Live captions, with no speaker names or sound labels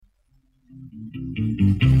Good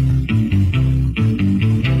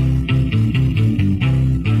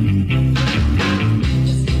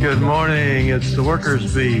morning. It's the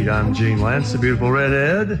Workers' Beat. I'm Gene Lance, the beautiful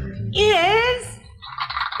redhead. Is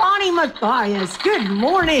Bonnie Matthias. Good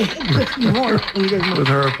morning. Good morning. Good morning. With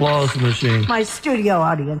her applause machine. My studio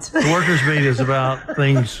audience. The Workers' Beat is about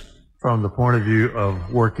things from the point of view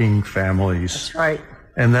of working families. That's right.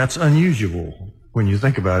 And that's unusual when you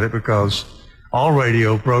think about it, because all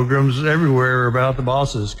radio programs everywhere are about the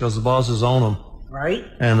bosses, because the bosses own them. Right.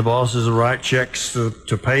 And the bosses write checks to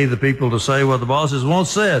pay the people to say what the bosses once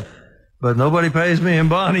said. But nobody pays me and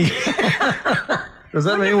Bonnie. Does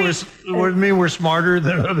that mean we're smarter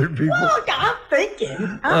than other people? Well, I'm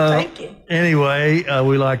thinking. Anyway,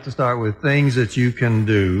 we like to start with things that you can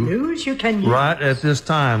do. News you can use. Right at this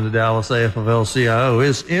time, the Dallas AFL-CIO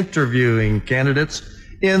is interviewing candidates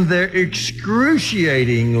in their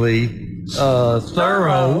excruciatingly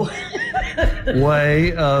thorough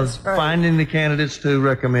way of finding the candidates to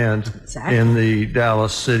recommend in the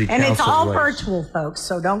Dallas City Council. And it's all race. virtual, folks,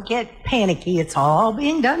 so don't get panicky. It's all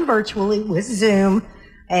being done virtually with Zoom.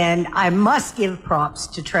 And I must give props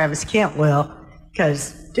to Travis Cantwell,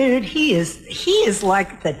 because, dude, he is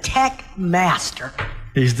like the tech master.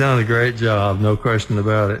 He's done a great job, no question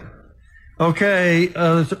about it. Okay,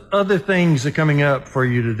 there's other things are coming up for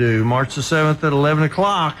you to do. March the 7th at 11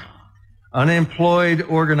 o'clock, Unemployed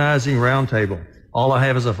Organizing Roundtable. All I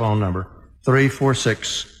have is a phone number,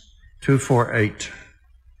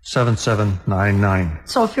 346-248-7799.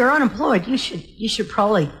 So if you're unemployed, you should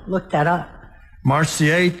probably look that up. March the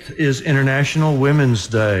 8th is International Women's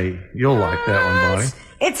Day. You'll like that one, Bonnie.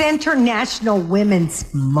 It's International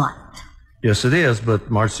Women's Month. Yes, it is, but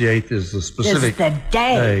March the 8th is the specific It's the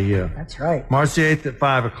day. Yeah. That's right. March the 8th at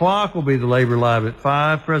 5 o'clock will be the Labor Live at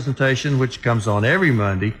 5 presentation, which comes on every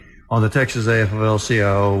Monday on the Texas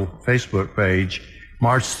AFL-CIO Facebook page.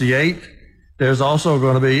 March the 8th, there's also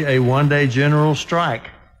going to be a one-day general strike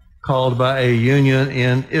called by a union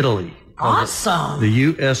in Italy. Awesome.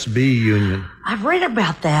 The USB union. I've read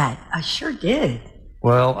about that. I sure did.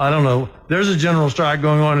 Well, I don't know. There's a general strike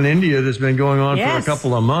going on in India that's been going on for a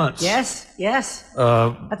couple of months. Yes. That's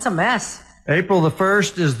a mess. April the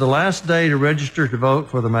 1st is the last day to register to vote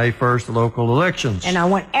for the May 1st local elections. And I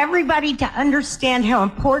want everybody to understand how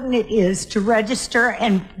important it is to register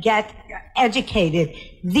and get educated.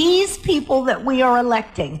 These people that we are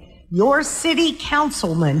electing, your city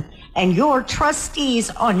councilmen and your trustees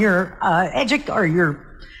on your your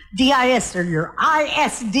DIS or your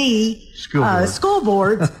ISD school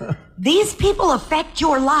boards, these people affect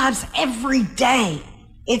your lives every day.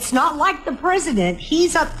 It's not like the president.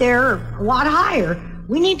 He's up there a lot higher.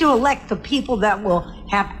 We need to elect the people that will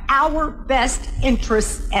have our best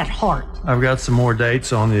interests at heart. I've got some more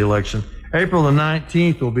dates on the election. April the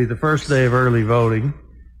 19th will be the first day of early voting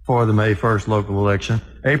for the May 1st local election.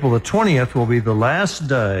 April the 20th will be the last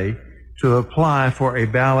day to apply for a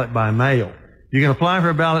ballot by mail. You can apply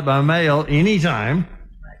for a ballot by mail anytime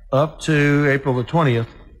up to April the 20th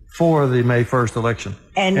for the May 1st election.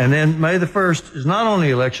 And then May the 1st is not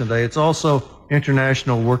only Election Day, it's also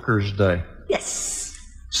International Workers' Day. Yes.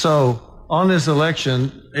 So on this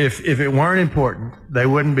election, if it weren't important, they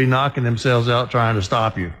wouldn't be knocking themselves out trying to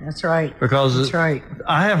stop you. That's right. Because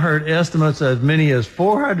I have heard estimates as many as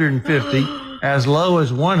 450, as low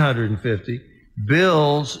as 150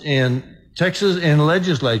 bills in Texas, in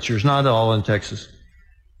legislatures, not all in Texas,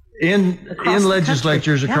 in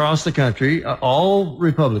legislatures across the country, all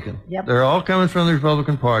Republican. Yep. They're all coming from the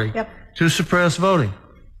Republican Party to suppress voting.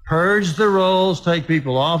 Purge the rolls, take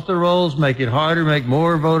people off the rolls, make it harder, make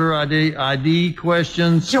more voter ID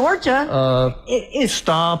questions. Georgia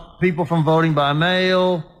stop people from voting by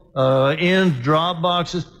mail, end drop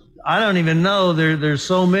boxes. I don't even know. There's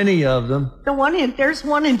so many of them. There's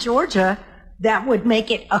one in Georgia that would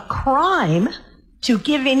make it a crime to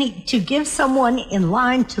give someone in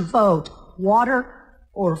line to vote water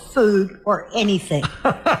or food or anything.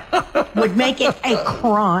 Would make it a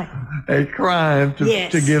crime. A crime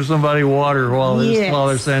to give somebody water while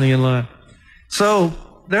they're standing in line. So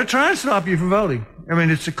they're trying to stop you from voting. I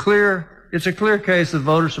mean, it's a clear case of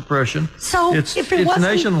voter suppression. So it's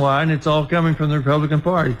nationwide, and it's all coming from the Republican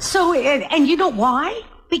Party. So, and you know why?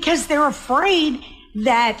 Because they're afraid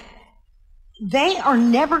that they are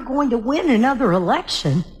never going to win another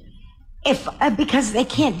election because they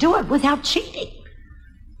can't do it without cheating.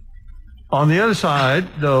 On the other side,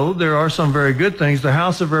 though, there are some very good things. The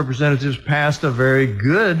House of Representatives passed a very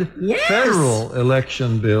good federal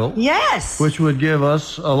election bill. Yes. Which would give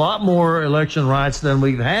us a lot more election rights than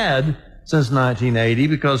we've had since 1980,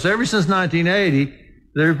 because ever since 1980,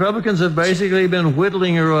 the Republicans have basically been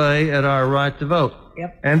whittling away at our right to vote.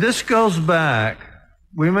 Yep. And this goes back,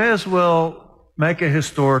 we may as well make a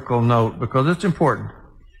historical note because it's important.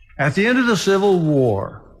 At the end of the Civil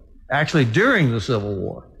War, actually during the Civil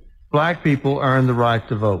War, black people earned the right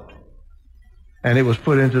to vote. And it was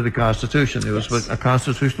put into the Constitution. It was a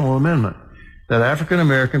constitutional amendment that African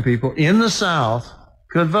American people in the South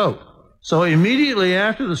could vote. So immediately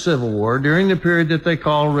after the Civil War, during the period that they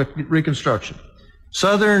call Reconstruction,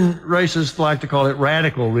 Southern racists like to call it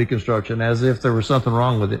radical Reconstruction, as if there was something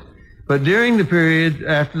wrong with it. But during the period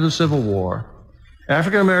after the Civil War,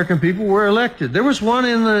 African American people were elected. There was one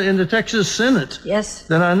in the Texas Senate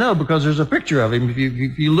that I know because there's a picture of him. If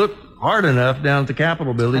you look hard enough down at the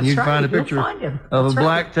Capitol building, you can find a picture of a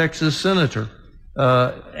black Texas senator,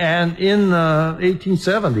 and in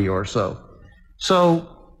 1870 or so. So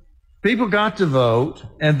people got to vote,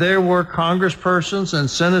 and there were congresspersons and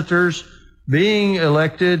senators being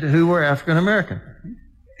elected who were African American.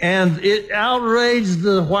 And it outraged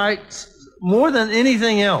the whites more than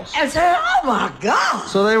anything else. I said, oh my God.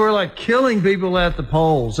 So they were like killing people at the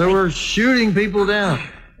polls. They were shooting people down.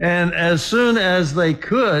 And as soon as they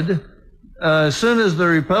could, as soon as the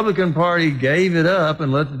Republican Party gave it up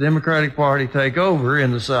and let the Democratic Party take over in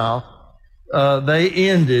the South, they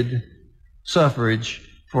ended suffrage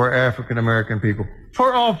for African American people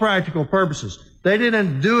for all practical purposes. They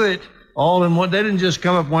didn't do it all in one. They didn't just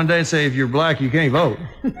come up one day and say, if you're black, you can't vote.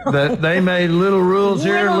 That they made little rules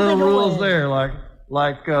here and little rules there, like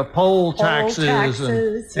poll taxes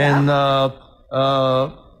and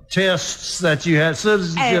tests that you had,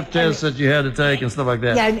 citizenship tests that you had to take and stuff like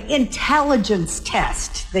that. Yeah, an intelligence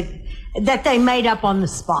test that they made up on the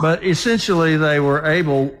spot. But essentially they were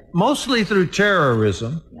able, mostly through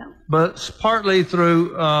terrorism, but partly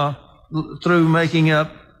through making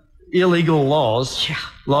up illegal laws,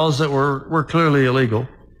 laws that were clearly illegal.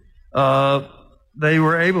 They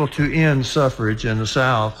were able to end suffrage in the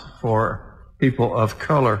South for people of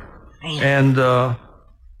color. Man.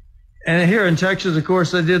 And here in Texas, of course,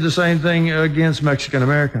 they did the same thing against Mexican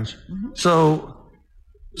Americans. Mm-hmm.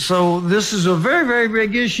 So this is a very, very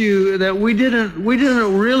big issue that we didn't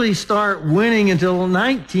really start winning until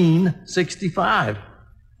 1965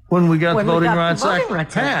 when we got the Voting Rights Act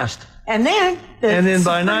passed. And then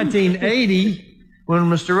by 1980, when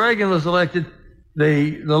Mr. Reagan was elected,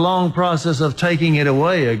 the long process of taking it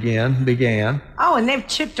away again began. Oh, and they've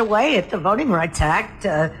chipped away at the Voting Rights Act,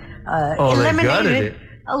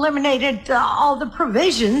 eliminated all the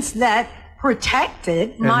provisions that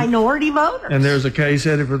protected minority voters. And there's a case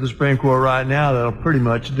headed for the Supreme Court right now that'll pretty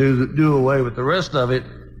much do away with the rest of it,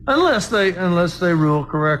 unless they rule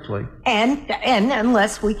correctly. And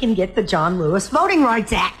unless we can get the John Lewis Voting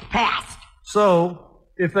Rights Act passed. So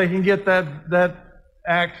if they can get that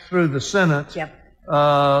act through the Senate,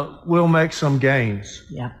 we'll make some gains.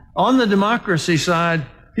 Yeah. On the democracy side,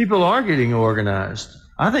 people are getting organized.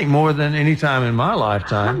 I think more than any time in my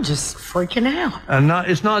lifetime. I'm just freaking out. And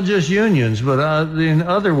it's not just unions, but in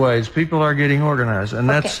other ways, people are getting organized, and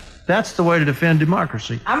that's the way to defend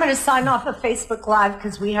democracy. I'm going to sign off of Facebook Live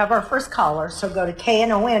because we have our first caller. So go to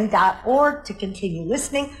KNON.org to continue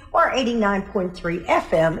listening, or 89.3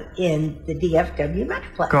 FM in the DFW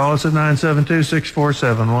Metroplex. Call us at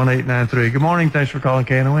 972-647-1893. Good morning. Thanks for calling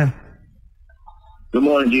KNON. Good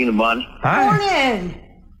morning, Gina Bonnie. Hi. Good morning.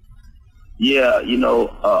 Yeah,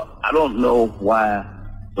 I don't know why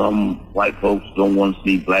some white folks don't want to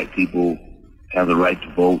see black people have the right to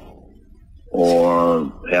vote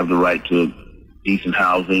or have the right to decent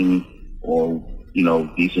housing or,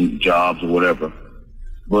 decent jobs or whatever.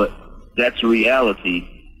 But that's a reality,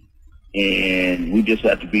 and we just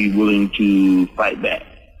have to be willing to fight back.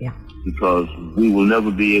 Yeah. Because we will never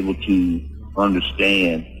be able to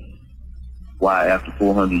understand why after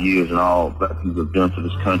 400 years and all black people have done for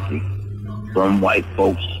this country, from white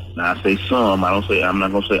folks. Now I say some, I'm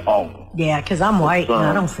not going to say all. Yeah, because I'm white and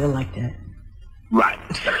I don't feel like that. Right.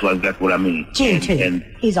 That's what I mean. Gene, too.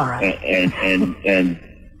 He's all right.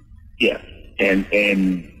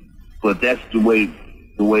 But that's the way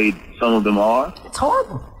some of them are. It's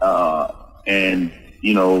horrible. And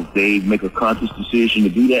they make a conscious decision to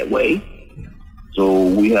be that way. So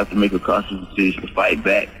we have to make a conscious decision to fight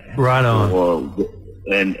back. Right on.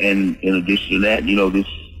 And in addition to that, this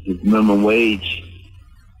minimum wage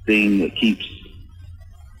thing that keeps,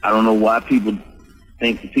 I don't know why people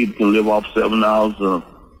think that people can live off $7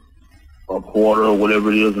 a quarter or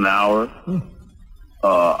whatever it is an hour.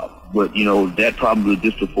 But that probably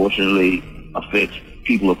disproportionately affects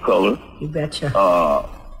people of color. You betcha.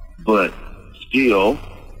 But still,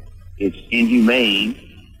 it's inhumane,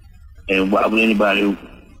 and why would anybody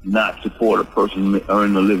not support a person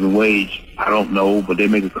earning a living wage? I don't know, but they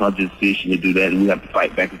make a conscious decision to do that, and we have to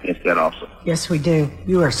fight back against that also. Yes, we do.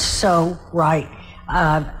 You are so right.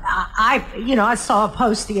 I saw a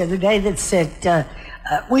post the other day that said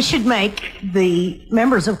we should make the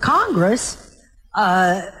members of Congress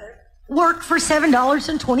work for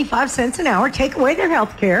 $7.25 an hour, take away their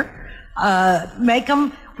health care, make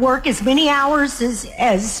them work as many hours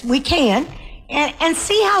as we can, and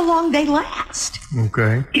see how long they last.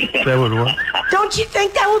 Okay, that would work. Don't you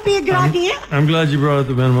think that would be a good idea? I'm glad you brought up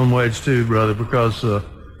the minimum wage too, brother, because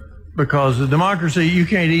the democracy, you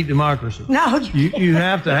can't eat democracy. No. You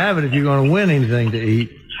have to have it if you're going to win anything to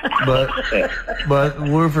eat. But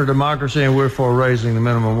we're for democracy and we're for raising the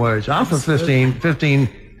minimum wage. I'm for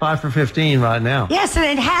 5 for 15 right now. Yes, and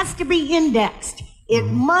it has to be indexed. It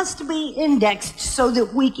must be indexed so that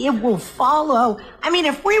it will follow. I mean,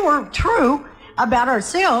 if we were true about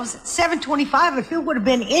ourselves, $7.25, if it would have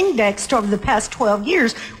been indexed over the past 12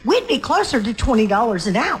 years, we'd be closer to $20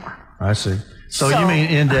 an hour. I see. So you mean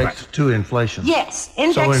indexed to inflation? Yes,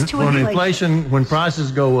 indexed to inflation. When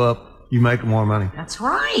prices go up, you make more money. That's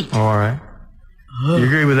right. All right. You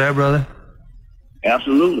agree with that, brother?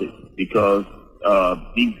 Absolutely, because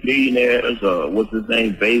these billionaires, what's his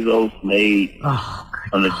name, Bezos, made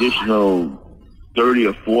an additional $30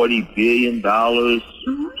 or $40 billion to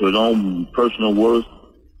his own personal worth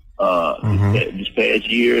this past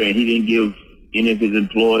year, and he didn't give any of his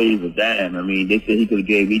employees a dime. I mean, they said he could have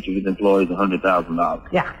gave each of his employees $100,000.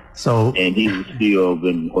 Yeah. So, and he would still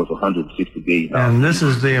been worth $160 billion. And this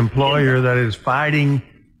is the employer that is fighting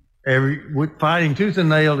tooth and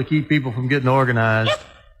nail to keep people from getting organized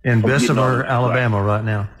in Bessemer, Alabama, right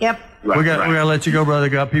now. Yep. We got to let you go, brother.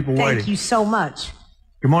 Got people waiting. Thank you so much.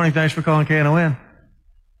 Good morning. Thanks for calling KNON.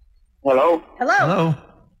 Hello. Hello.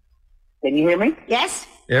 Can you hear me? Yes.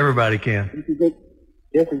 Everybody can.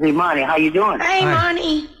 This is Imani. How you doing? Hey,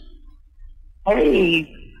 Imani.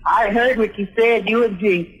 Hey, I heard what you said. You and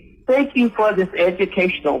G. Thank you for this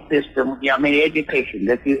educational system. Yeah, I mean education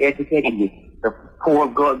that you educated the poor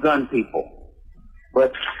gun people.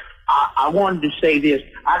 But I wanted to say this.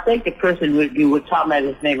 I think the person you were talking about,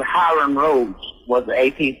 his name Hiram Rhodes, was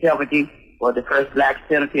 1870, was the first black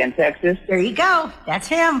senator in Texas. There you go. That's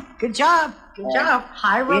him. Good job. Good job.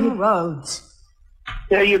 Hiram Rhodes.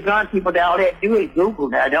 Tell your gun people that all they do is Google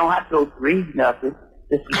now. They don't have to go read nothing.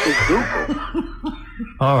 Just Google.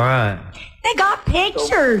 All right. They got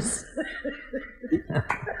pictures.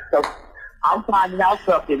 So I'm finding out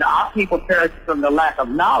something. Our people perish from the lack of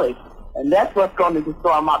knowledge, and that's what's going to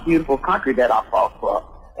destroy my beautiful country that I fought for.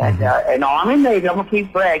 And I'm in Navy. I'm going to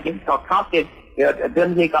keep bragging because Trump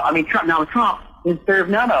Trump didn't serve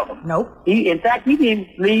none of them. Nope. He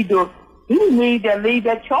didn't lead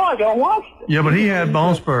that charge on Washington. Yeah, but he had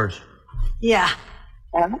bone spurs. Yeah.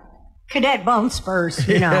 Cadet bone spurs.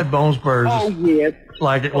 He had bone spurs. Oh yes.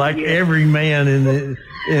 Like every man in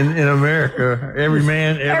America, every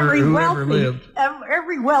man who ever lived.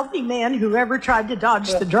 Every wealthy man who ever tried to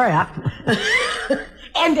dodge the draft,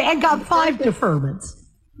 and got 5 deferments.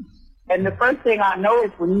 And the first thing I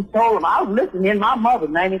noticed when you told him, I was listening. My mother,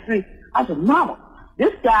 93. I said, "Mama,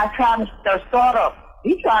 this guy trying to start up.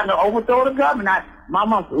 He's trying to overthrow the government." My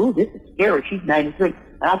mom said, "Ooh, this is scary." She's 93.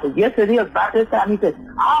 And I said, "Yes, it is." About this time, he said,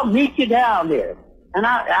 "I'll meet you down there." And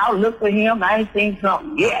I'll look for him. I ain't seen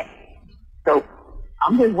Trump yet. So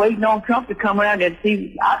I'm just waiting on Trump to come around and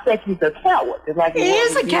see. I think he's a coward. He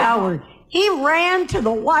is a coward. He ran to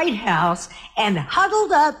the White House and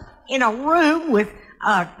huddled up in a room with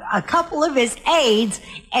a couple of his aides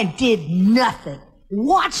and did nothing.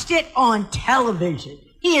 Watched it on television.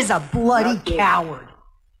 He is a bloody coward.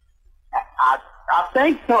 I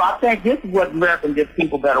think so. I think this is what American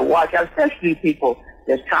people better watch, especially people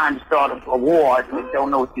that's trying to start a war and don't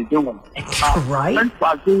know what you're doing. Right.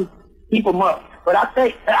 People must. But I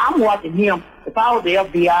think I'm watching him. If I was the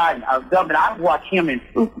FBI and government, I'd watch him in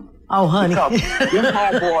Putin. Oh, honey. Because them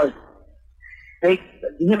homeboys,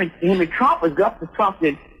 him and Trump is up to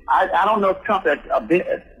something. I don't know if Trump has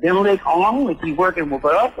been licked on, if he's working with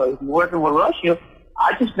us or if he's working with Russia.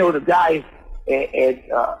 I just know the guy is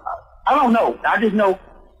I don't know. I just know.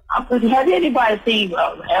 Has anybody seen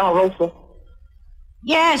Omarosa?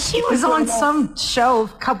 Yeah, she was on some show a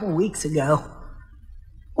couple weeks ago.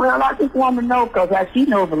 Well, I just want to know because she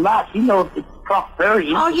knows a lot. She knows Trump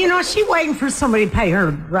very. Oh, she's waiting for somebody to pay her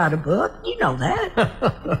to write a book. You know that.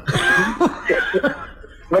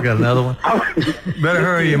 We got another one. Better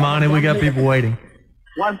hurry, Imani. We got people waiting.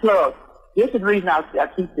 One plug. This is the reason I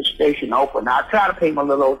keep the station open. I try to pay my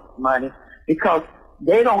little money because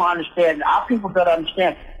they don't understand. Our people better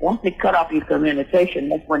understand. Once they cut off your communication,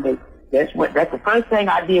 that's when That's the first thing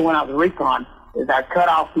I did when I was recon, is I cut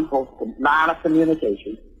off people's line of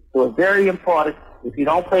communication. So it's very important. If you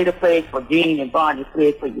don't play the pledge for Jean and Bond, you play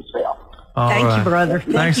it for yourself. Thank you, brother.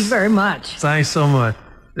 Thank you very much. Thanks so much.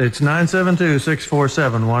 It's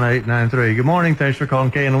 972-647-1893. Good morning. Thanks for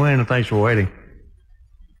calling KNON, and thanks for waiting.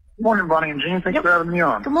 Good morning, Bonnie and Jean. Thanks for having me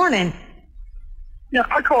on. Good morning. Yeah,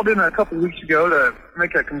 I called in a couple of weeks ago to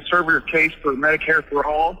make a conservative case for Medicare for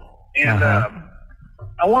All, and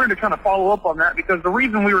I wanted to kind of follow up on that because the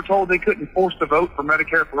reason we were told they couldn't force the vote for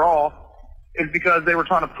Medicare for All is because they were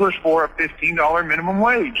trying to push for a $15 minimum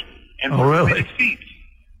wage and for limited seats.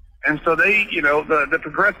 And so they, the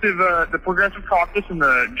progressive caucus and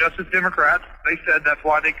the Justice Democrats, they said that's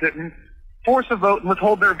why they couldn't force a vote and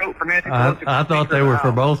withhold their vote for Nancy Pelosi. I thought they were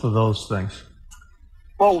for both of those things.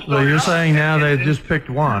 Well, so you're saying now they just picked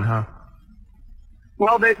one, huh?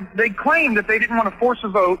 Well, they claimed that they didn't want to force a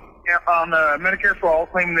vote on Medicare for All,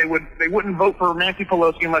 claiming they wouldn't vote for Nancy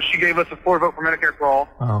Pelosi unless she gave us a floor vote for Medicare for All.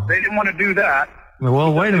 Oh. They didn't want to do that.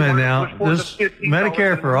 Well, wait a minute now. This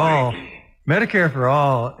Medicare for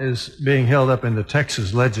All is being held up in the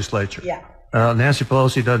Texas legislature. Yeah. Nancy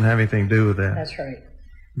Pelosi doesn't have anything to do with that. That's right.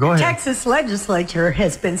 Go ahead. The Texas legislature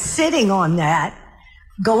has been sitting on that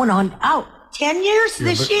going on 10 years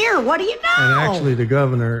this year. What do you know? And actually, the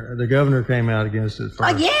governor came out against it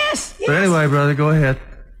first. Yes. But anyway, brother, go ahead.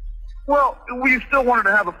 Well, we still wanted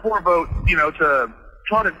to have a floor vote, to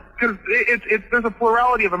try to, because there's a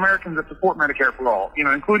plurality of Americans that support Medicare for All,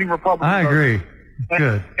 including Republicans. I agree.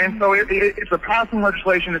 Good. And so it's a passing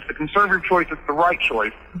legislation. It's the conservative choice. It's the right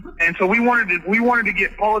choice. And so we wanted to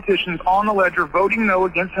get politicians on the ledger voting no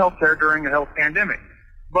against health care during a health pandemic.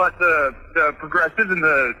 But the progressives and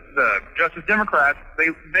the Justice Democrats,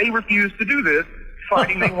 they refused to do this,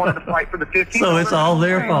 fighting they wanted to fight for the 15. So it's all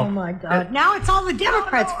their fault. Oh my God! Now it's all the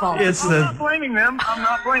Democrats' fault. I'm not blaming them. I'm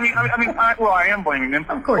not blaming. I am blaming them.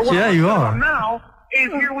 Of course. Yeah, you are. Now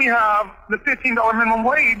is here we have the $15 minimum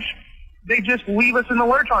wage. They just leave us in the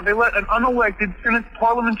lurch on. They let an unelected Senate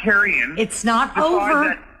parliamentarian. It's not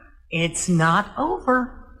over. It's not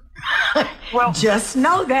over. Well, just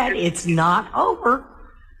know that it's not over.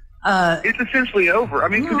 It's essentially over. I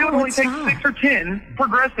mean, because it would only take 6 or 10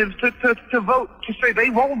 progressives to vote, to say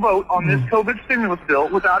they won't vote on this COVID stimulus bill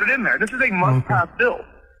without it in there. This is a must-pass bill.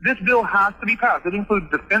 This bill has to be passed. It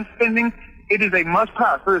includes defense spending. It is a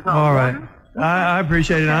must-pass. There is not all right. I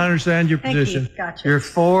appreciate it. I understand your position. Gotcha. You're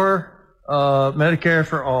for Medicare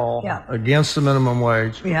for All, against the minimum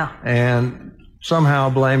wage, and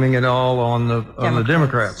somehow blaming it all on the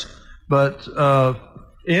Democrats. But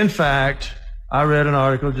in fact, I read an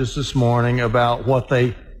article just this morning about what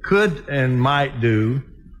they could and might do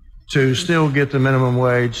to still get the minimum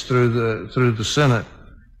wage through the Senate.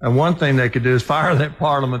 And one thing they could do is fire that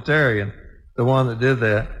parliamentarian, the one that did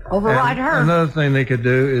that. Override her. Another thing they could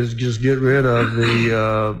do is just get rid of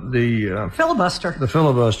the filibuster. The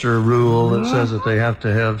filibuster rule that says that they have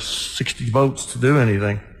to have 60 votes to do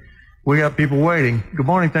anything. We got people waiting. Good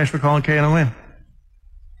morning. Thanks for calling KNON.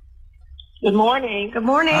 Good morning. Good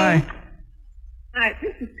morning. Hi. Hi,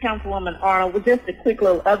 this is Councilwoman Arnold. With just a quick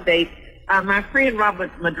little update. My friend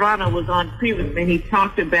Robert Madrano was on previously, and he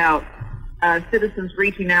talked about citizens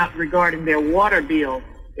reaching out regarding their water bill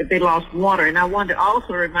if they lost water. And I wanted to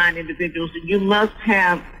also remind individuals that you must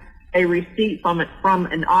have a receipt from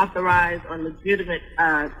an authorized or legitimate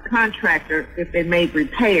contractor if they made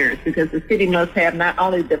repairs, because the city must have not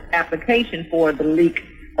only the application for the leak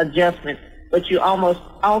adjustment, but you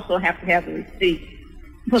also have to have the receipt.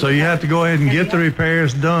 So you have to go ahead and get the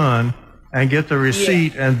repairs done and get the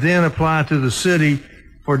receipt and then apply to the city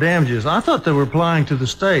for damages. I thought they were applying to the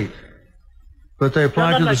state, but they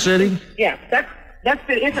apply to the city? Yeah,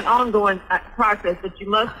 it's an ongoing process, but you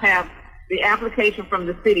must have the application from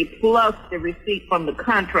the city plus the receipt from the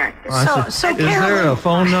contractor. So is there a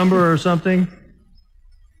phone number or something?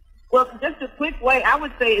 Well, just a quick way, I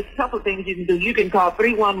would say it's a couple of things you can do. You can call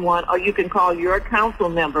 311 or you can call your council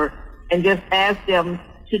member and just ask them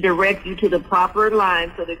to direct you to the proper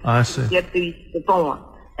line so that you can get the form.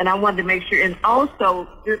 And I wanted to make sure, and also,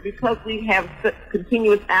 because we have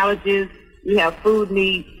continuous outages, we have food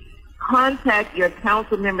needs, contact your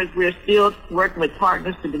council members. We're still working with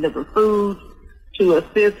partners to deliver food, to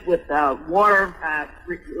assist with water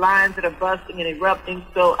lines that are busting and erupting.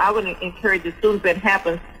 So I would encourage, as soon as that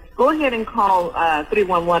happens, go ahead and call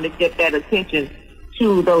 311 to get that attention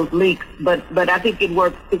to those leaks. But I think it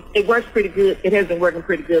works. It works pretty good. It has been working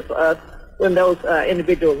pretty good for us when those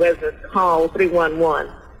individual residents call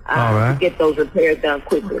 311 to get those repairs done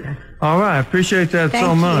quickly. All right. Appreciate that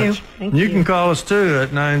so much. Thank you. You can call us too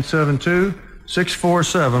at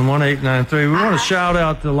 647-1893. We want to shout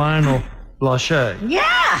out to Lionel Blanchet.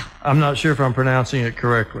 Yeah. I'm not sure if I'm pronouncing it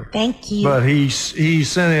correctly. Thank you. But he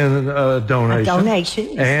sent in a donation. A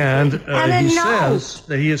donation. And a he note. says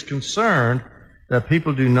that he is concerned that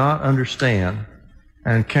people do not understand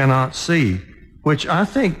and cannot see, which I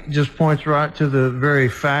think just points right to the very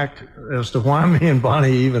fact as to why me and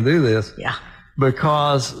Bonnie even do this. Yeah.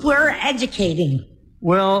 Because, We're educating.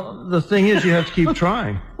 well, the thing is you have to keep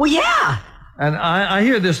trying. Well, yeah. And I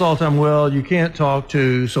hear this all the time. Well, you can't talk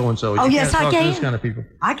to so-and-so. Oh, You yes, can't I talk can. to this kind of people.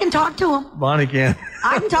 I can talk to him. Bonnie can.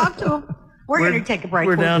 I can talk to him. We're going to take a break.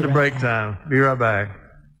 We're We'll down be to right break time. Be right back.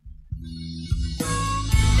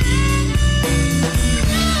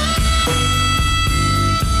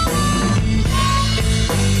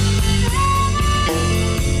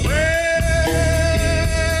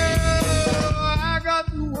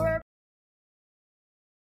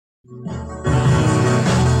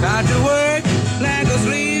 Got to work like a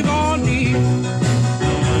slave on me.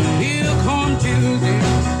 Here come Tuesday.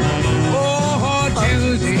 Oh,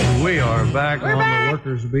 Tuesday. We are back on the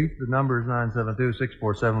Workers Beat. The number is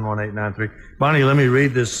 972-647-1893. Bonnie, let me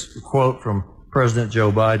read this quote from President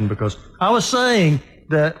Joe Biden, because I was saying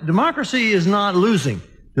that democracy is not losing.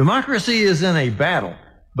 Democracy is in a battle,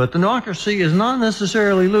 but democracy is not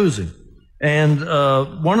necessarily losing. And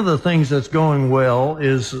one of the things that's going well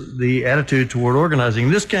is the attitude toward organizing.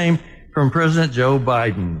 This came from President Joe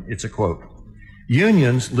Biden. It's a quote.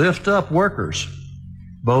 Unions lift up workers,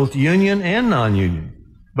 both union and non-union,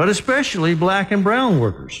 but especially black and brown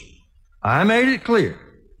workers. I made it clear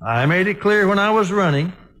when I was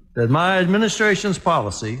running that my administration's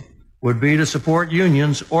policy would be to support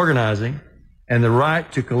unions organizing and the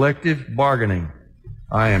right to collective bargaining.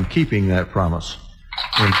 I am keeping that promise.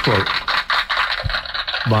 End quote.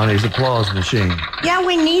 Bonnie's applause machine. Yeah,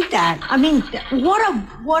 we need that. I mean,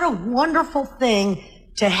 what a wonderful thing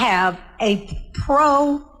to have a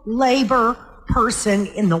pro-labor person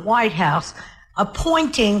in the White House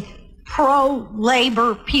appointing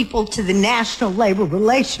pro-labor people to the National Labor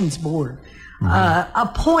Relations Board,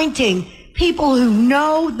 appointing people who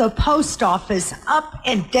know the post office up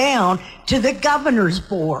and down to the governor's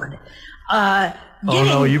board. Oh,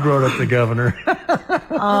 no, you brought up the governor.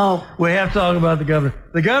 Oh. We have to talk about the governor.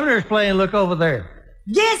 The governor's playing Look Over There.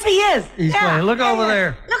 Yes, he is. He's playing Look Over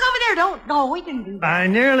There. Look over there. No, we didn't do that. I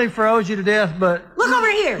nearly froze you to death, but Look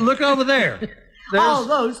over here. look over there. All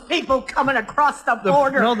those people coming across the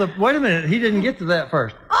border. Wait a minute. He didn't get to that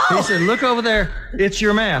first. Oh. He said, look over there. It's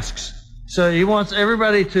your masks. So he wants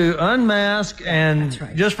everybody to unmask and That's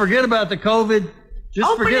right. just forget about the COVID. Just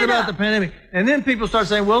Open forget it about up. the pandemic. And then people start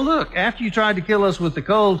saying, well, look, after you tried to kill us with the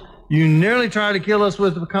cold, you nearly tried to kill us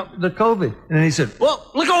with the COVID. And then he said, well,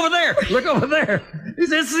 look over there. Look over there. He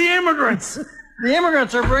said, it's the immigrants. The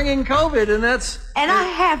immigrants are bringing COVID, and that's... And I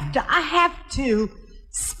have to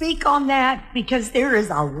speak on that because there is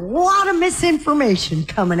a lot of misinformation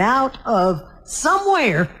coming out of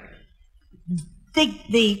somewhere.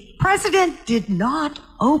 The president did not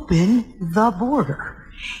open the border.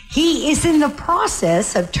 He is in the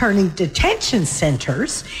process of turning detention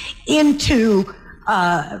centers into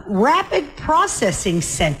rapid processing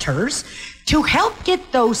centers to help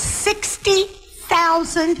get those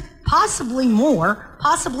 60,000, possibly more,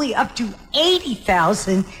 possibly up to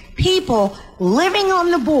 80,000 people living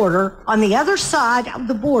on the border, on the other side of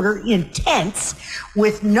the border in tents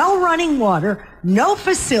with no running water, no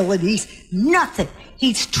facilities, nothing.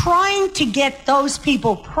 He's trying to get those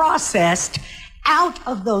people processed out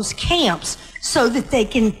of those camps so that they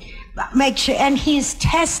can make sure, and he's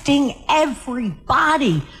testing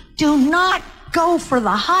everybody. Do not go for the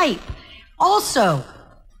hype. Also,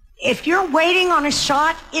 if you're waiting on a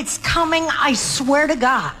shot, it's coming, I swear to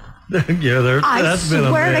God. Yeah, that's been a mess. I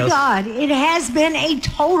swear to God, it has been a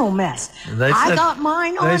total mess. I got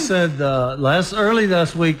mine on. They said early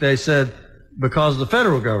last week, they said, because the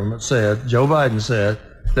federal government said, Joe Biden said,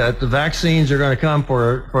 that the vaccines are going to come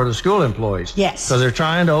for the school employees. Yes. So they're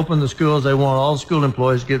trying to open the schools. They want all the school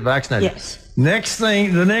employees to get vaccinated. Yes. The next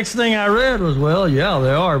thing I read was, well, yeah,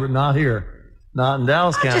 they are, but not here. Not in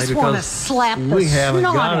Dallas County. just wanna because slap the we haven't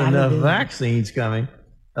snot got out of enough them. vaccines coming.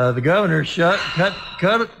 The governor cut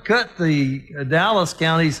the Dallas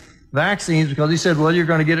County's vaccines because he said, well, you're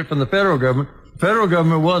going to get it from the federal government. The federal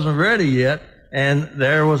government wasn't ready yet, and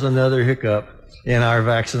there was another hiccup in our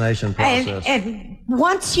vaccination process. And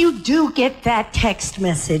once you do get that text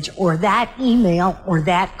message or that email or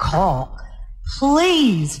that call,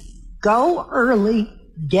 please go early,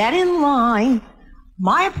 get in line.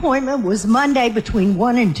 My appointment was Monday between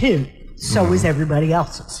 1 and 2. So was everybody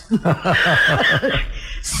else's.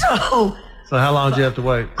 So So how long did you have to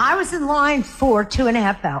wait? I was in line for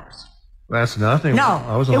 2.5 hours. That's nothing. No,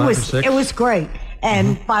 I was in line for 6. It was great.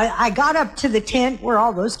 And I got up to the tent where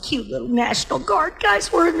all those cute little National Guard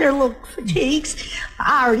guys were in their little fatigues.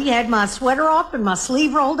 I already had my sweater off and my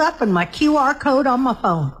sleeve rolled up and my QR code on my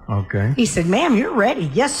phone. Okay. He said, ma'am, you're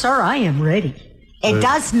ready. Yes, sir, I am ready. It Good.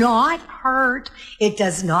 does not hurt. It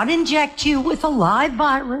does not inject you with a live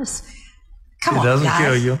virus. Come on, It doesn't guys.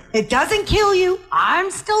 kill you. It doesn't kill you.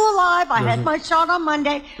 I'm still alive. I had my shot on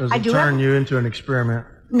Monday. Does I it do turn have, you into an experiment?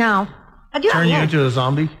 No. I do Turn you have, into a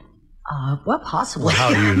zombie? well, possibly. Well,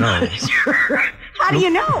 how do you know? How do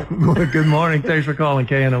you know? Good morning. Thanks for calling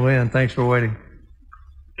KNON. Thanks for waiting.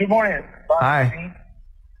 Good morning. Hi.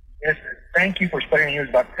 Yes, thank you for spreading the news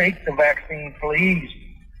about take the vaccine, please.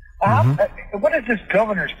 What is this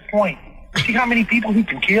governor's point? See how many people he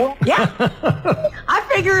can kill? Yeah. I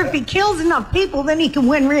figure if he kills enough people, then he can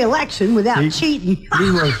win re-election without cheating.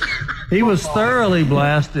 He was thoroughly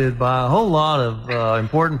blasted by a whole lot of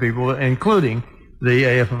important people, including the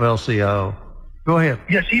AFL-CIO. Go ahead.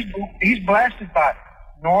 Yes, he's blasted by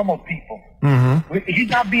normal people. Mm-hmm. He's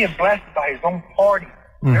not being blasted by his own party.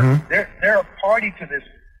 Mm-hmm. They're a party to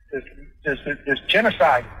this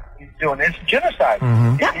genocide he's doing. It's genocide.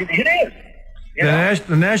 Mm-hmm. It is. You know?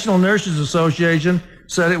 The National Nurses Association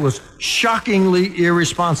said it was shockingly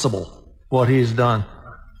irresponsible what he's done.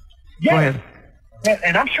 Yeah. Go ahead.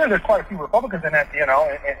 And I'm sure there's quite a few Republicans in that, you know,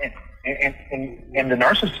 in the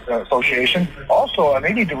Nurses Association also, and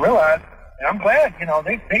they need to realize, and I'm glad, you know,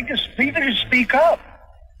 they need to speak up.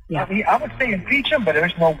 Yeah. I mean, I would say impeach him, but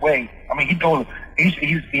there's no way. I mean, he's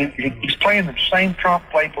playing the same Trump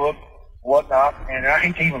playbook, whatnot, and I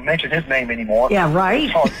hate to even mention his name anymore. Yeah, right?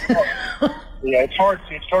 It's hard. Yeah, it's hard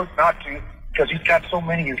not to, because he's got so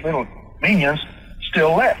many of his little minions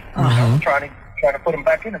still left. Trying to put him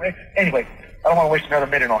back in there. Anyway, I don't want to waste another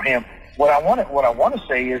minute on him. What I want to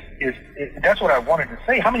say is that's what I wanted to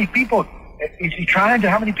say. How many people is he trying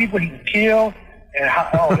to? How many people he can kill? And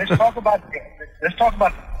let's talk about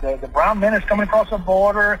the brown menace coming across the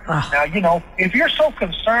border. Now, you know, if you're so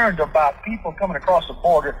concerned about people coming across the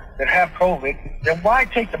border that have COVID, then why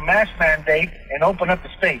take the mask mandate and open up the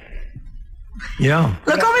state? Yeah.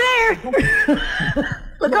 Look over there.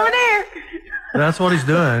 Look over there. That's what he's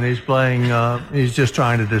doing. He's playing, he's just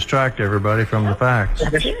trying to distract everybody from the facts.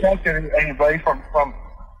 Distract anybody from the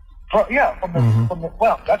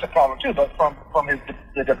well, that's a problem too, but from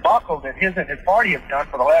the debacle that his and his party have done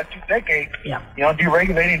for the last 2 decades, you know,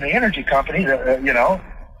 deregulating the energy companies, you know,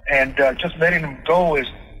 and just letting them go is,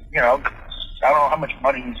 you know, I don't know how much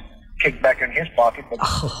money he's kicked back in his pocket, but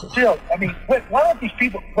still, I mean, why don't these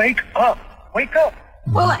people wake up? Wake up.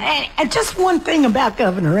 Well, and just one thing about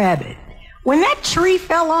Governor Abbott. When that tree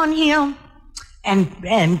fell on him and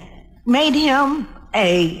made him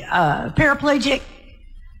a paraplegic,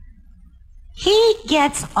 he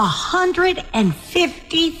gets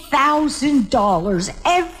 $150,000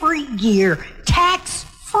 every year,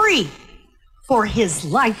 tax-free, for his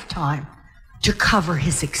lifetime to cover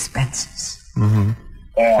his expenses. Mm-hmm.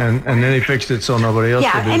 And then he fixed it so nobody else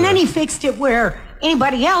could do and then that. he fixed it where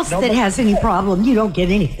anybody else that has any problem, you don't get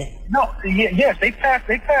anything. No, yes, they passed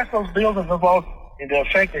those bills and those laws in the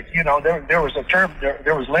effect that, you know, there was a term,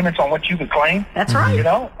 there was limits on what you could claim. That's right. You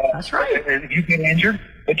know, that's right. If you get injured,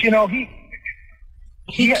 but you know he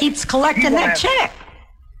keeps collecting that check.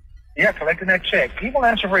 Yeah, collecting that check. He will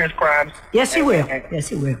answer for his crimes. Yes, he will. Yes,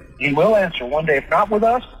 he will. He will answer one day, if not with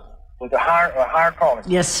us, with a higher calling.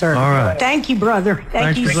 Yes, sir. All right. Thank you, brother. Thank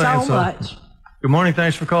Thanks you for saying so so. much. Good morning.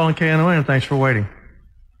 Thanks for calling KNON, and thanks for waiting.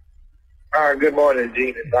 Good morning,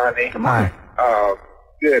 Gene and Bonnie. Hi.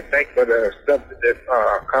 Good. Thanks for the substantive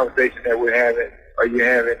conversation that we're having, or you're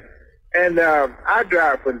having. And I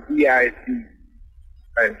drive for the DIC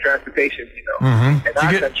and transportation, you know. Mm-hmm. And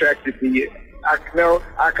I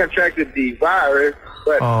contracted the virus,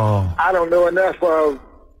 but I don't know enough of.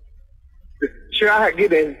 Should I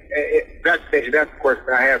get in vaccination? That's the question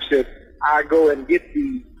I have. Should I go and get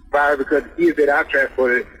the virus, because the kids that I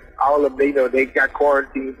transported, all of them, you know, they got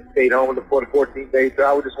quarantined and stayed home for the 14 days. So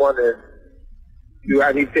I was just wondering, do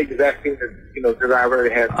I need to take the vaccine? You know, because I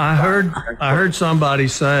already had. I heard somebody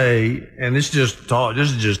say, and this is just talk.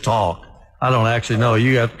 This is just talk. I don't actually know.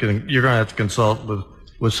 You're going to have to consult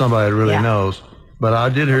with somebody that really knows. But I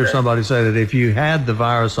did hear somebody say that if you had the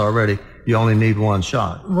virus already, you only need one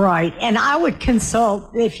shot. Right. And I would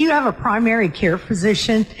consult, if you have a primary care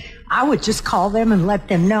physician, I would just call them and let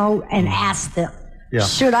them know and ask them,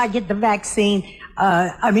 should I get the vaccine?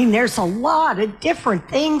 I mean, there's a lot of different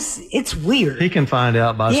things. It's weird. He can find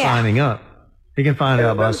out by signing up. He can find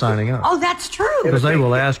out by signing up. Oh, that's true. Because they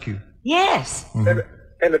will ask you. Yes. Mm-hmm.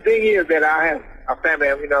 And the thing is that I have a family,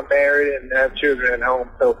 I'm married and have children at home,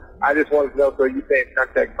 so I just wanted to know so you stay in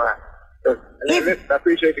contact mine. So, listen, I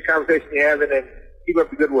appreciate the conversation you're having and keep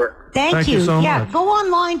up the good work. Thank you. so Yeah, much. go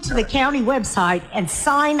online to the county website and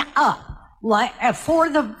sign up for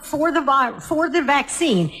the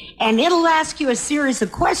vaccine, and it'll ask you a series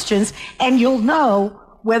of questions, and you'll know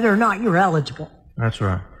whether or not you're eligible. That's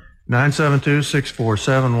right.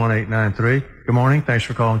 972-647-1893. Good morning. Thanks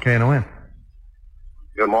for calling KNON.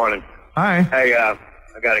 Good morning. Hi. Hey, I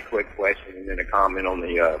got a quick question and then a comment on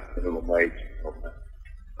the minimum wage.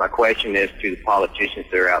 My question is to the politicians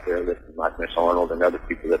that are out there listening, like Miss Arnold and other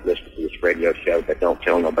people that listen to this radio show that don't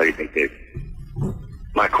tell nobody they do.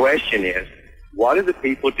 My question is, what do the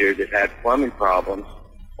people do that had plumbing problems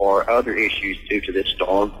or other issues due to this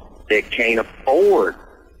storm that can't afford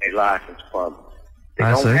a licensed plumber? They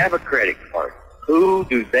don't have a credit card. Who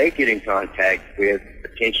do they get in contact with,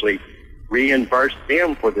 potentially reimburse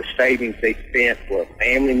them for the savings they spent for a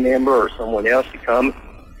family member or someone else to come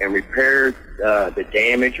and repair the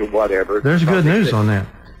damage or whatever? There's good news on that.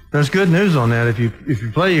 There's good news on that. If you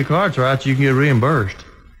play your cards right, you can get reimbursed.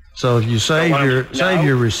 So if you save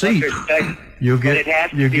your receipt, you'll get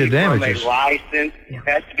damages. It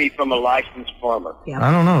has to be from a licensed plumber. Yeah.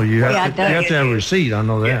 I don't know. You have to have a receipt. I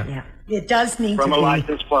know that. Yeah. It does need from to a be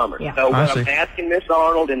licensed plumber. Yeah. So what I'm asking Miss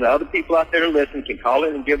Arnold and the other people out there listening can call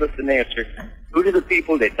in and give us an answer. Who do the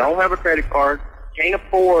people that don't have a credit card, can't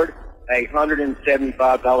afford a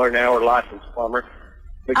 $175 an hour licensed plumber?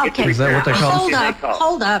 Okay. Is that what they call it?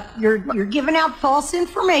 Hold up. You're giving out false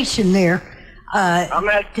information there. I'm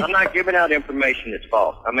not giving out information that's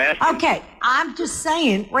false. I'm asking. Okay. I'm just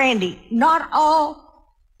saying, Randy, not all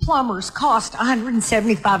plumbers cost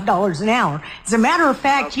 $175 an hour. As a matter of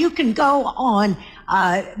fact, you can go on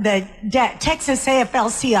the Texas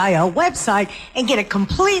AFL-CIO website and get a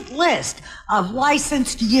complete list of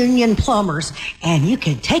licensed union plumbers, and you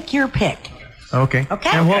can take your pick. Okay.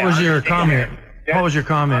 And what was your comment? What was your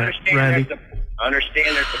comment, Randy? I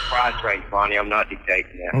understand there's a price range, Bonnie. I'm not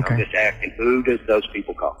dictating that. Okay. I'm just asking, who does those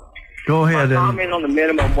people call? Go ahead. My comment on the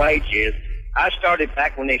minimum wage is, I started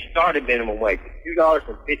back when they started minimum wage,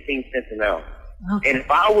 $2.15 an hour. Okay. And if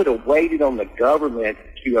I would have waited on the government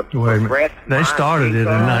to progress, they started it in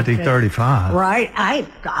 1935. Right. I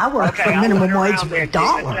worked for minimum wage of $1.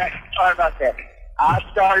 Sorry about that. I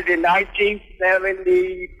started in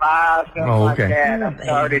 1975, something like that. I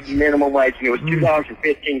started minimum wage, and it was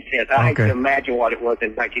 $2.15. I hate to imagine what it was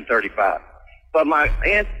in 1935. But my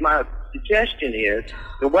suggestion is,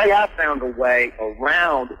 the way I found a way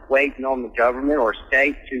around waiting on the government or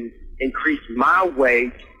state to increase my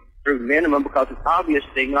wage through minimum, because it's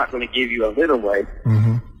obviously not going to give you a little wage.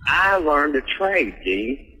 Mm-hmm. I learned a trade,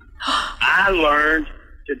 Dean. I learned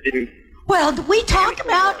to do. Well, we talk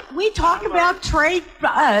about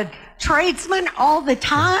tradesmen all the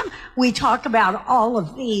time. We talk about all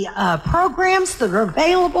of the programs that are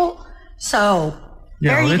available. So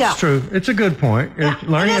there you go. It's true. It's a good point. Yeah,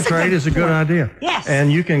 learning a trade is a good idea. Yes.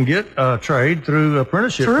 And you can get a trade through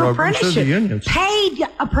apprenticeship programs through the unions. Paid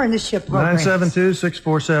apprenticeship programs.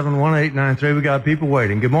 972-647-1893. We got people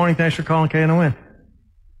waiting. Good morning. Thanks for calling KNON.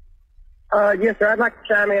 Yes, sir. I'd like to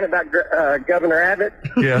chime in about Governor Abbott.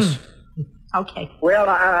 Yes. Okay. Well,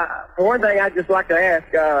 for one thing, I'd just like to ask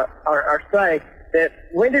or say that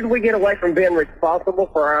when did we get away from being responsible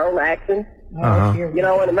for our own actions? Uh-huh. You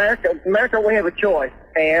know, in America, we have a choice,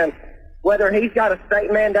 and whether he's got a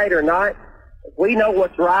state mandate or not, we know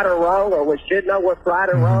what's right or wrong, or we should know what's right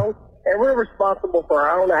or wrong, and we're responsible for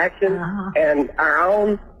our own actions and our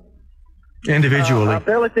own individually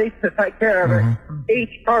ability to take care of it,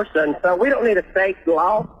 each person. So we don't need a state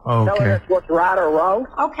law telling us what's right or wrong.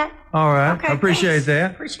 Okay. All right. Okay, I appreciate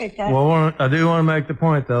that. Appreciate that. Well, I do want to make the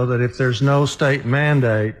point, though, that if there's no state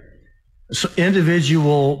mandate,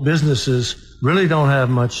 individual businesses really don't have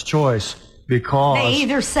much choice, because they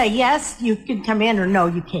either say yes, you can come in, or no,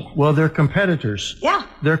 you can't. Well, they're competitors. Yeah.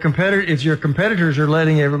 They're if your competitors are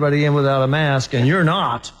letting everybody in without a mask and you're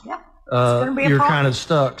not, you're kind of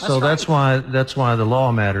stuck. So that's why the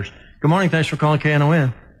law matters. Good morning. Thanks for calling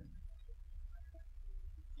KNON.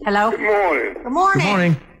 Hello. Good morning. Good morning. Good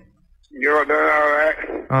morning. You're doing all right?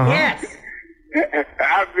 Uh-huh. Yes.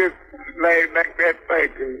 I just laid back that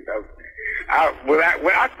thinking. When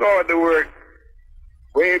I started the work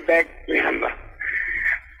way back then,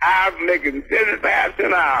 I was making 35 cents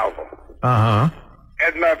an hour. Uh-huh.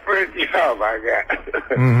 That's my first job I got.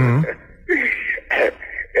 Mm-hmm.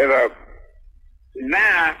 And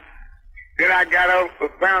now, then I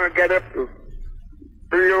finally got up to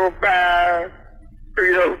 305,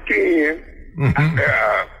 310.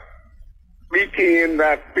 Mm-hmm. Weekend,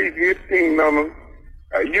 about 315 on them.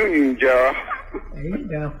 a union job. There you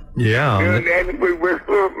go. Yeah.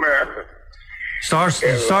 Starts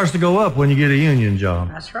to go up when you get a union job.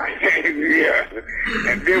 That's right. Yeah.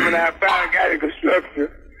 And then when I finally got in construction,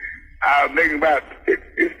 I was making about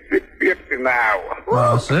 $6.50 an hour.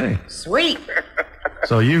 I see. Sweet.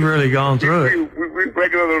 So you've really gone through it. We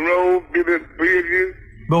breaking on the road, building bridges.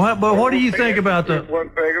 But what do you think about the? One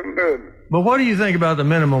thing I'm doing. But what do you think about the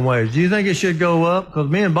minimum wage? Do you think it should go up? Because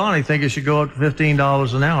me and Bonnie think it should go up to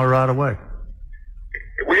 $15 an hour right away.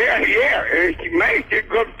 Well, yeah. It may should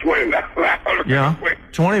go to $20 an hour. Yeah,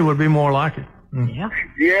 20 would be more like it. Mm. Yeah.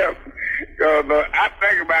 Yeah. I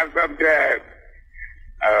think about it sometimes.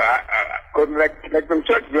 Like them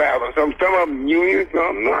truck drivers. Some of them union,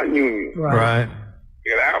 some not union. Right.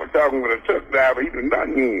 And I was talking with a truck driver. He was not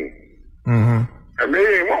union. Mm-hmm. And they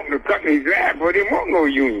didn't want the company drive, but they didn't want no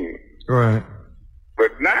union. Right.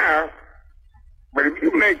 But now, if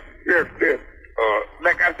you make this,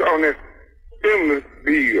 like I saw on this stimulus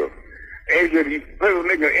deal, the president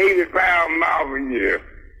making $80,000 a year,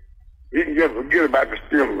 you can just forget about the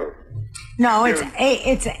stimulus. No,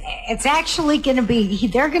 it's actually going to be,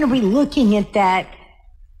 they're going to be looking at that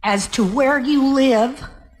as to where you live,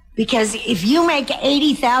 because if you make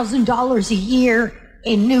 $80,000 a year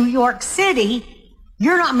in New York City,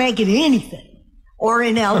 you're not making anything. Or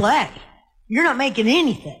in LA, you're not making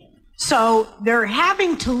anything. So they're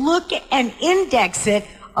having to look and index it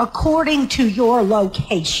according to your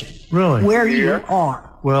location. Really? Where you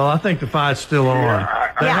are. Well, I think the fight's still on.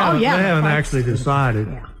 They haven't actually decided.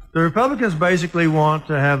 Yeah. The Republicans basically want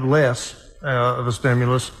to have less of a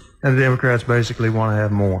stimulus, and the Democrats basically want to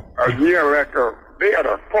have more. Yeah, like they had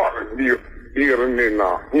a apartment deal in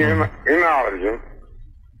Arlington.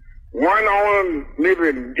 One owner lived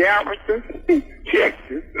in Galveston,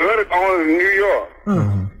 Texas. The other owner in New York.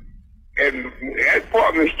 Mm-hmm. And that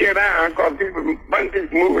apartment shut down because bunch of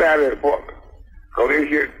people moved out of that apartment. So they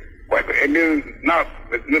should, and then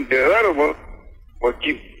the other one was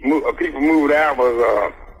people moved out was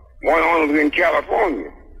one owner was in California.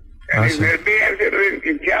 And they said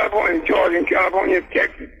in California, charging California,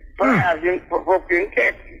 Texas, pricing for folks in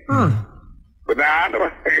Texas. Mm. But now I know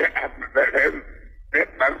myself, because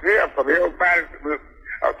everybody,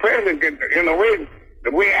 a president, in a way,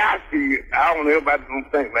 the way I see it, I don't know if everybody don't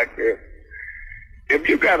think like that. If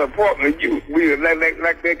you got an apartment,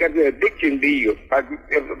 like they got the addiction deal. Like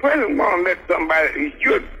if the president want to let somebody, he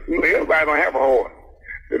should. Everybody don't have a horse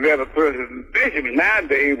to let a person, especially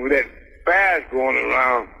nowadays with that fast going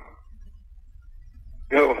around.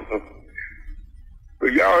 So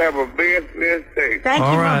y'all have a blessed day. Thank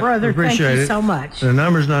you, my brother. Appreciate Thank you it. so much. The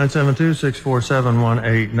number's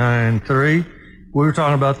 972-647-1893. We were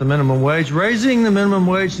talking about the minimum wage. Raising the minimum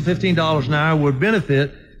wage to $15 an hour would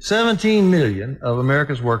benefit 17 million of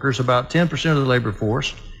America's workers, about 10% of the labor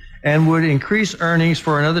force, and would increase earnings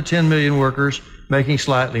for another 10 million workers making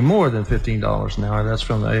slightly more than $15 an hour. That's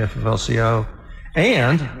from the AFL-CIO.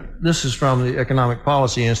 And this is from the Economic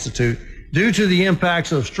Policy Institute. Due to the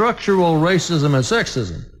impacts of structural racism and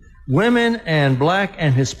sexism, women and black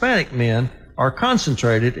and Hispanic men are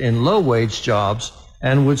concentrated in low-wage jobs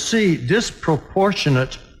and would see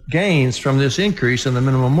disproportionate gains from this increase in the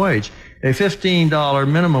minimum wage. A $15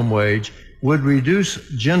 minimum wage would reduce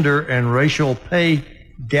gender and racial pay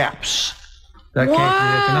gaps. That came from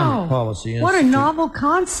the Economic Policy Institute. What a novel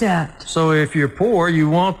concept. So if you're poor, you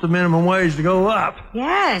want the minimum wage to go up.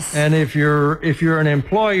 Yes. And if you're an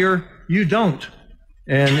employer, you don't.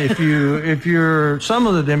 And if you're some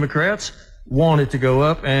of the Democrats want it to go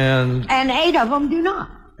up, and 8 of them do not.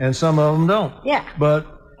 And some of them don't. Yeah. But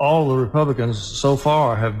all the Republicans so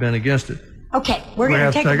far have been against it. Okay, we're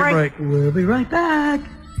going to take a break. We'll be right back.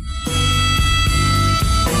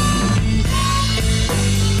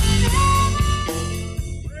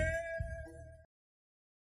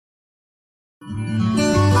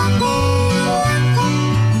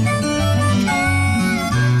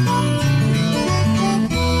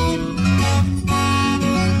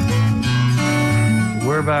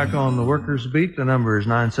 We're back on the Workers Beat. The number is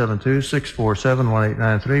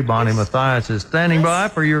 972-647-1893. Bonnie Mathias is standing by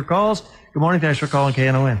for your calls. Good morning. Thanks for calling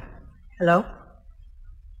KNON. Hello?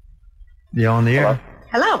 You on the air?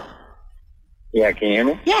 Hello? Yeah, can you hear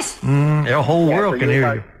me? Yes. The whole world can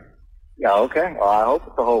hear you. Yeah, okay. Well, I hope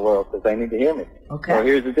it's the whole world because they need to hear me. Okay. So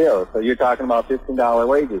here's the deal. So you're talking about $15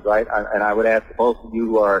 wages, right? And I would ask both of you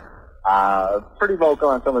who are pretty vocal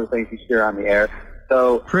on some of the things you share on the air.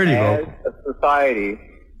 So pretty as vocal. a society,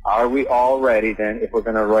 are we all ready then, if we're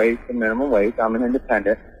going to raise the minimum wage, I'm an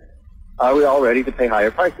independent, are we all ready to pay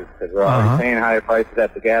higher prices? Because we're already paying higher prices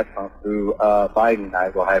at the gas pump through Biden, I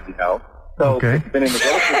will have you know. So it's been in the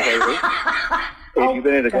grocery lately. If you've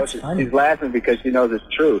been in the grocery store, she's laughing because she knows it's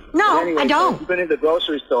true. No, anyway, I don't. So you've been in the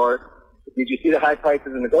grocery store. Did you see the high prices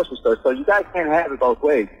in the grocery store? So you guys can't have it both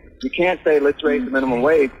ways. You can't say, let's raise the minimum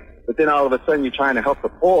wage, but then all of a sudden you're trying to help the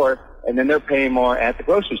poor, and then they're paying more at the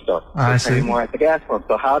grocery store. They're paying more at the gas pump.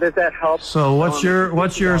 So how does that help? So what's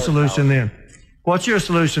your solution then? What's your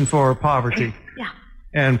solution for poverty?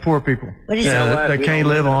 And poor people that can't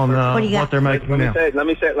live on what they're making now. Let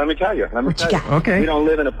me tell you. Okay. We don't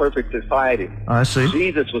live in a perfect society. I see.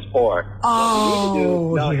 Jesus was poor.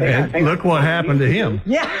 Look what happened to him.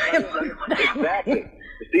 Yeah. Exactly.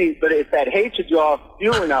 See, but it's that hatred you're all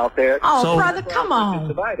fueling out there. Oh, brother, come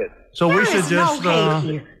on. So we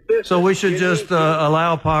should just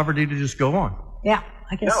allow poverty to just go on. Yeah.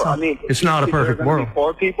 I guess so. I mean, it's not a perfect world. Be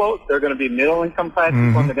poor people, they're going to be middle income class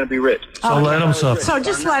people, and they're going to be rich. So let them suffer. So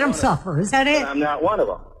just let them suffer. Is that it? I'm not one of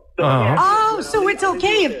them. So it's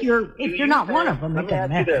okay if you're not one of them. It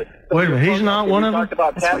doesn't matter. Wait a minute, he's not one of them? We talked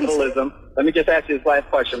about capitalism. Let me just ask you this last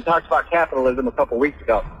question. We talked about capitalism a couple of weeks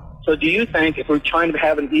ago. So do you think if we're trying to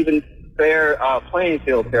have an even fair playing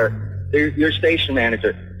field there, your station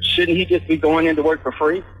manager, shouldn't he just be going into work for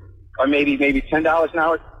free? Or maybe $10 an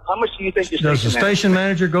hour? How much do you think does the station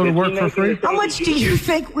manager go to work for free? How much do you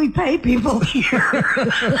think we pay people here?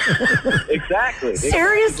 Exactly.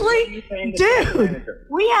 Seriously? Dude,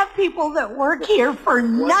 we have people that work here for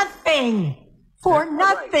nothing. For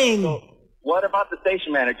nothing. So what about the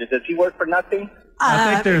station manager? Does he work for nothing?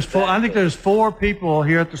 I think there's four people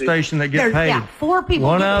here at the station that get paid. Yeah, 4 people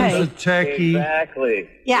One get paid. of them's a techie. Exactly.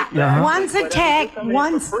 Yeah, one's a tech,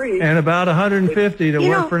 one's... And about 150 that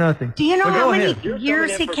work for nothing. Do you know how many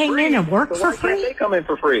years he came in and worked for free? Why can't they come in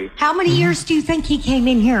for free? How many years do you think he came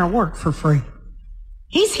in here and worked for free?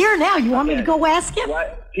 He's here now. You want me to go ask him?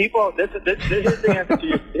 People, here's the answer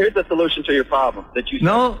to here's the solution to your problem. You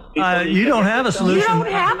don't have a solution. You don't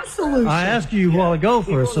have a solution. I asked you a while ago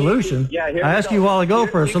for a solution. I asked you a while ago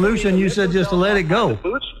for a solution. You said just to let it go.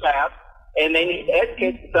 Bootstrap, and they need to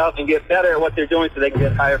educate themselves and get better at what they're doing so they can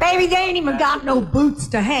get higher. Baby, they ain't even got no boots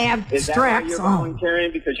to have straps on.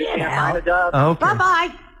 Volunteering because you can't find a job? Okay.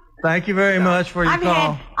 Bye-bye. Thank you very much for your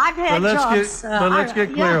call. I've had jobs. But let's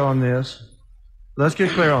get clear on this. Let's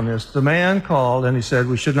get clear on this. The man called and he said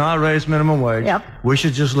we should not raise minimum wage. Yep. We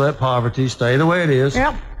should just let poverty stay the way it is.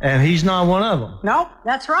 Yep. And he's not one of them. No,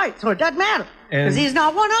 that's right. So it doesn't matter because he's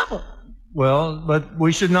not one of them. Well, but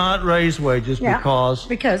we should not raise wages because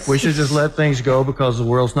we should just let things go because the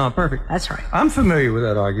world's not perfect. That's right. I'm familiar with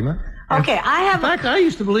that argument. Okay, In fact, I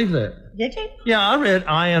used to believe that. Did you? Yeah, I read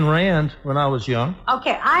Ayn Rand when I was young.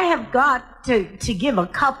 Okay, I have got to give a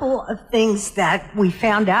couple of things that we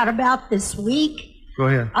found out about this week. Go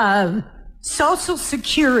ahead. Social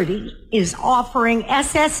Security is offering,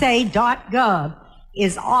 SSA.gov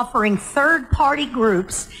is offering third-party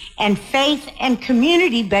groups and faith and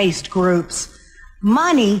community-based groups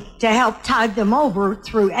money to help tide them over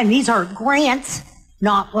through, and these are grants,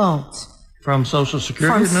 not loans. From Social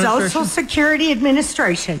Security Administration? From Social Security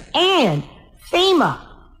Administration. And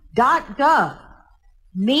FEMA.gov,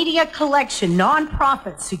 Media Collection,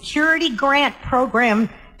 Nonprofit Security Grant Program.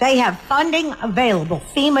 They have funding available.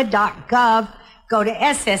 FEMA.gov. Go to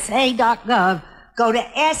SSA.gov. Go to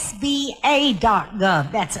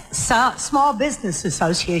SBA.gov. That's Small Business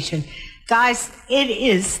Association. Guys,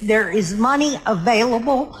 there is money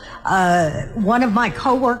available. One of my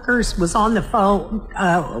coworkers was on the phone,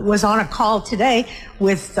 was on a call today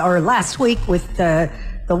last week with the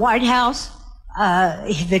White House,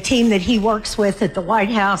 the team that he works with at the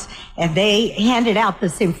White House, and they handed out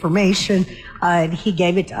this information, and he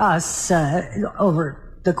gave it to us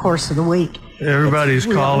over the course of the week. Everybody's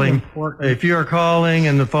calling. If you're calling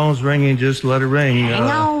and the phone's ringing, just let it ring. Hang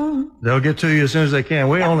on. They'll get to you as soon as they can.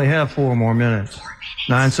 We only have 4 more minutes.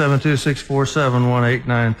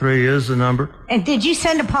 972-647-1893 is the number. And did you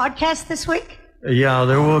send a podcast this week? Yeah,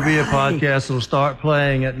 there will be a podcast that will start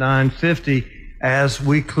playing at 9:50 as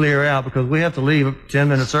we clear out, because we have to leave 10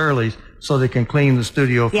 minutes early so they can clean the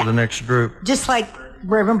studio for the next group. Just like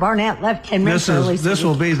Reverend Barnett left 10 minutes early. This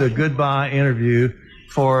will be the goodbye interview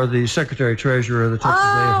for the Secretary-Treasurer of the Texas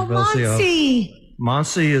AFL-CIO.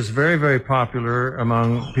 Monsi is very, very popular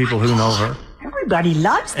among people who know her. Everybody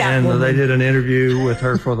loves that woman. And they did an interview with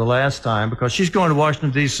her for the last time because she's going to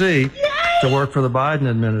Washington, D.C. to work for the Biden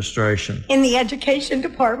administration. In the education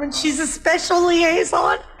department, she's a special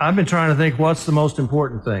liaison. I've been trying to think what's the most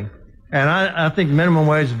important thing. And I think minimum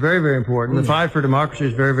wage is very, very important. The fight for democracy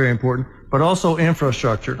is very, very important, but also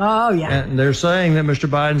infrastructure. Oh, yeah. And they're saying that Mr.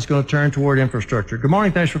 Biden's going to turn toward infrastructure. Good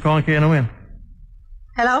morning. Thanks for calling KNON.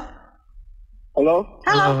 Hello? Hello?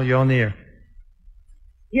 Hello, you're on the air.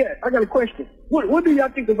 Yeah, I got a question. What do y'all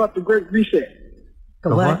think about the Great Reset?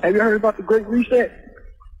 what? Have you heard about the Great Reset?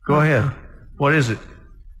 Go ahead. What is it?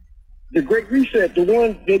 The Great Reset, the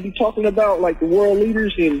one they be talking about, like the world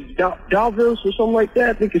leaders in Davos or something like that.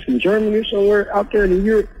 I think it's in Germany or somewhere out there in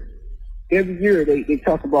Europe. Every year they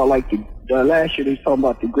talk about, like, the last year they talking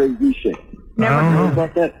about the Great Reset. Never heard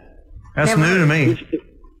about that. That's new to me.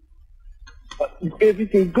 If you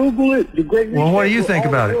can Google it, the Great Reset. Well, what do you think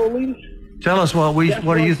about it? Tell us what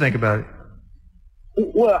do you think about it?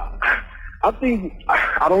 Well, I think,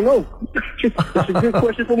 I don't know. It's a good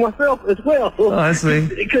question for myself as well. Oh, I see.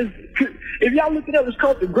 Because if y'all look it up, it's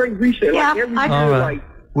called the Great Reset. Yeah, like every I year, All right. like,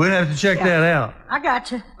 We'll have to check that out. I got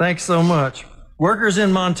you. Thanks so much. Workers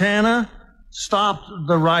in Montana stopped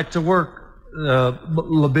the right to work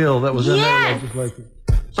bill that was in their legislation.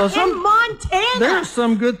 So In Montana. there's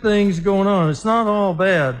some good things going on. It's not all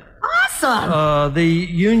bad. Awesome. The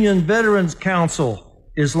Union Veterans Council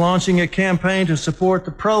is launching a campaign to support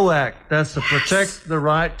the PRO Act. That's to protect the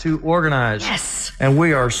right to organize. Yes. And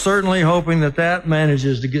we are certainly hoping that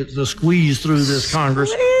manages to get the squeeze through this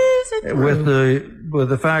Congress with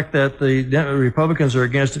the fact that the Republicans are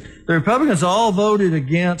against it. The Republicans all voted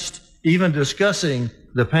against even discussing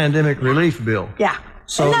the pandemic relief bill. Yeah.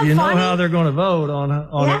 So Isn't that you know funny? how they're going to vote on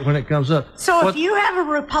it when it comes up. So if you have a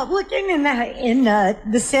Republican in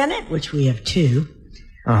the Senate, which we have two,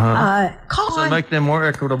 call So on make them more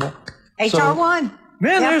equitable. HR1.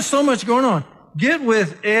 Man, Yep. there's so much going on. Get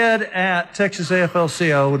with Ed at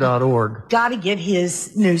texasaflcio.org. Got to get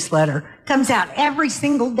his newsletter. Comes out every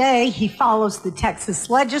single day. He follows the Texas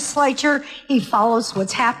legislature. He follows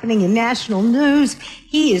what's happening in national news.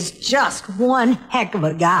 He is just one heck of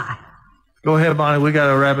a guy. Go ahead, Bonnie. We got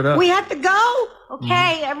to wrap it up. We have to go.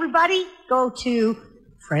 Okay, everybody, go to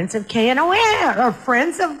Friends of KNON or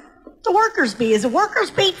Friends of the Workers Beat. Is it Workers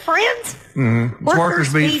Beat Friends? Mm-hmm. It's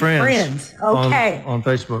Workers Beat Friends. Okay. On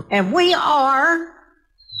Facebook. And we are.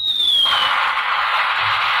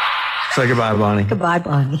 Say goodbye, Bonnie. Goodbye,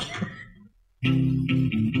 Bonnie.